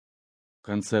В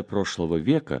конце прошлого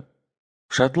века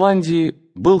в Шотландии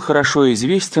был хорошо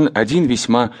известен один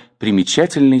весьма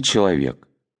примечательный человек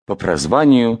по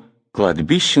прозванию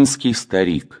 «Кладбищенский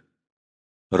старик».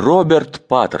 Роберт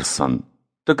Паттерсон,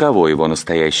 таково его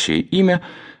настоящее имя,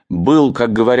 был,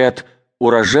 как говорят,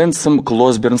 уроженцем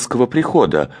Клосбернского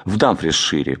прихода в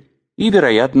Дамфрисшире и,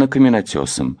 вероятно,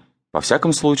 каменотесом. Во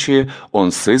всяком случае,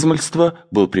 он с измальства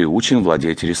был приучен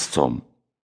владеть резцом.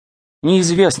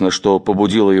 Неизвестно, что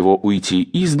побудило его уйти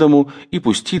из дому и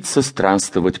пуститься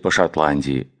странствовать по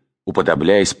Шотландии,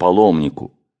 уподобляясь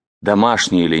паломнику.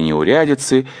 Домашние ли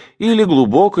неурядицы или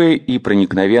глубокое и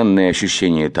проникновенное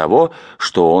ощущение того,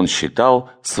 что он считал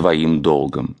своим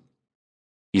долгом.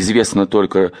 Известно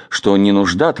только, что не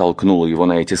нужда толкнула его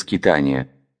на эти скитания,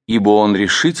 ибо он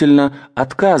решительно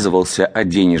отказывался от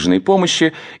денежной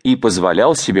помощи и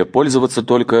позволял себе пользоваться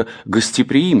только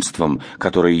гостеприимством,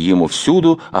 которое ему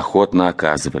всюду охотно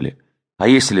оказывали. А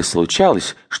если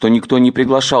случалось, что никто не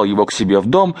приглашал его к себе в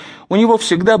дом, у него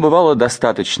всегда бывало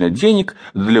достаточно денег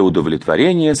для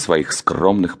удовлетворения своих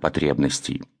скромных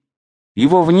потребностей.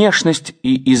 Его внешность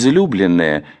и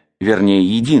излюбленное, вернее,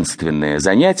 единственное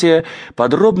занятие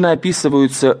подробно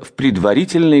описываются в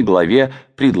предварительной главе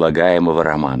предлагаемого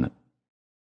романа.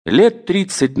 Лет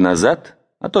 30 назад,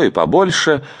 а то и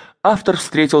побольше, автор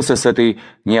встретился с этой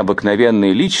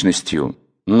необыкновенной личностью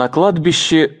на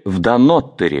кладбище в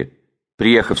Даноттере,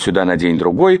 приехав сюда на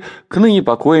день-другой к ныне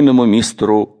покойному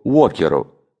мистеру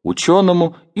Уокеру,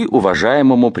 ученому и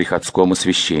уважаемому приходскому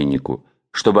священнику,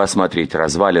 чтобы осмотреть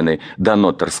развалины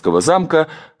Даноттерского замка,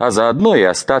 а заодно и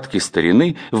остатки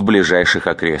старины в ближайших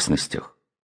окрестностях.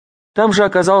 Там же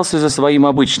оказался за своим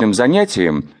обычным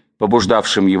занятием,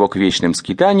 побуждавшим его к вечным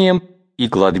скитаниям, и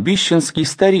кладбищенский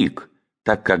старик,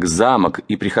 так как замок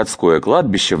и приходское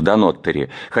кладбище в Даноттере,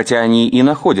 хотя они и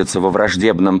находятся во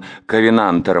враждебном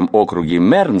ковенантером округе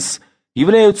Мернс,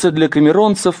 являются для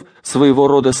камеронцев своего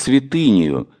рода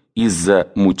святынею из-за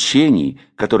мучений,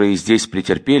 которые здесь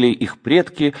претерпели их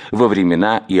предки во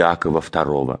времена Иакова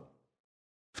II.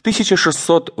 В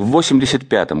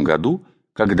 1685 году,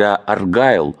 когда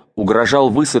Аргайл угрожал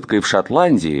высадкой в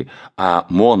Шотландии, а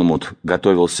Монмут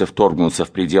готовился вторгнуться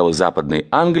в пределы Западной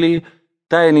Англии,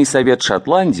 Тайный совет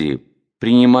Шотландии,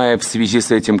 принимая в связи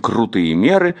с этим крутые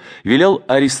меры, велел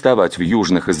арестовать в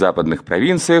южных и западных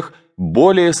провинциях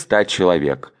более 100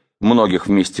 человек, многих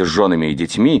вместе с женами и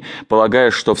детьми,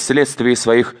 полагая, что вследствие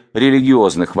своих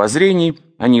религиозных воззрений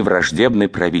они враждебны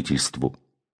правительству.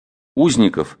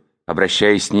 Узников,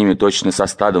 обращаясь с ними точно со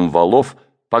стадом волов,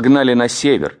 погнали на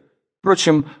север.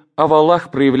 Впрочем, о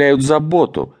волах проявляют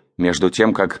заботу, между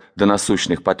тем, как до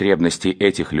насущных потребностей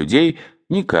этих людей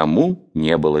никому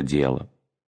не было дела.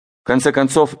 В конце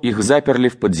концов, их заперли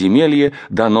в подземелье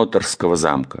Даноттерского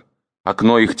замка.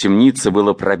 Окно их темницы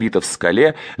было пробито в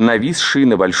скале, нависшей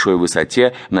на большой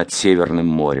высоте над Северным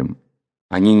морем.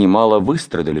 Они немало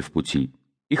выстрадали в пути,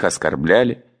 их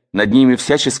оскорбляли, над ними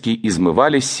всячески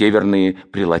измывались северные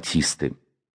прелатисты.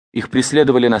 Их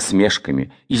преследовали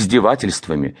насмешками,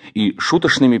 издевательствами и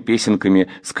шуточными песенками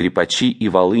скрипачи и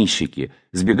волынщики,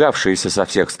 сбегавшиеся со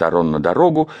всех сторон на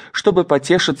дорогу, чтобы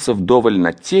потешиться вдоволь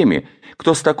над теми,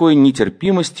 кто с такой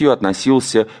нетерпимостью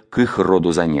относился к их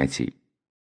роду занятий.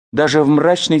 Даже в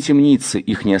мрачной темнице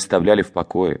их не оставляли в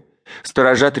покое.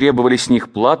 Сторожа требовали с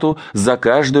них плату за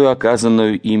каждую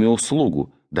оказанную ими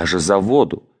услугу, даже за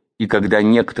воду, и когда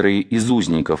некоторые из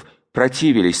узников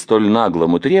противились столь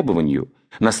наглому требованию,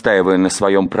 настаивая на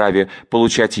своем праве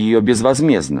получать ее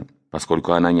безвозмездно,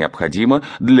 поскольку она необходима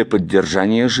для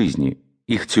поддержания жизни,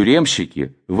 их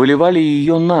тюремщики выливали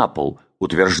ее на пол,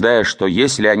 утверждая, что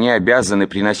если они обязаны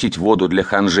приносить воду для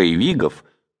ханжей и вигов,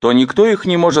 то никто их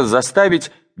не может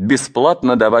заставить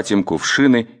бесплатно давать им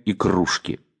кувшины и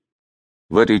кружки.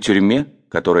 В этой тюрьме,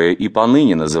 которая и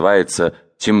поныне называется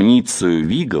темницею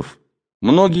вигов,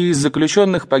 многие из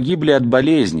заключенных погибли от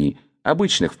болезней,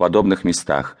 обычных в подобных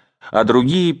местах, а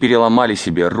другие переломали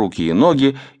себе руки и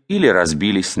ноги или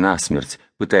разбились насмерть,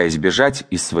 пытаясь бежать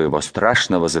из своего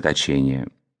страшного заточения.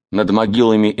 Над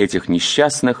могилами этих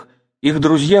несчастных их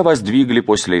друзья воздвигли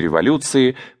после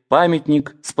революции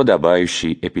памятник с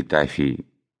подобающей эпитафией.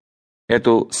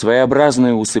 Эту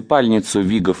своеобразную усыпальницу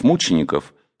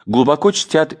вигов-мучеников глубоко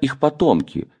чтят их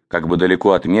потомки, как бы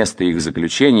далеко от места их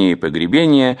заключения и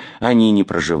погребения они не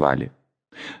проживали.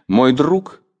 Мой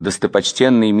друг,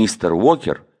 достопочтенный мистер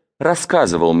Уокер,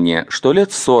 рассказывал мне, что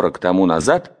лет 40 тому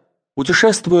назад,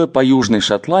 путешествуя по Южной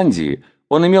Шотландии,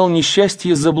 он имел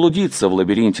несчастье заблудиться в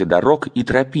лабиринте дорог и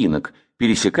тропинок,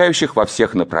 пересекающих во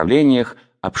всех направлениях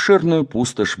обширную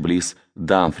пустошь близ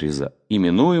Дамфриза,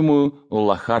 именуемую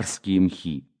Лохарские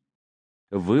мхи.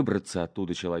 Выбраться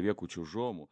оттуда человеку чужому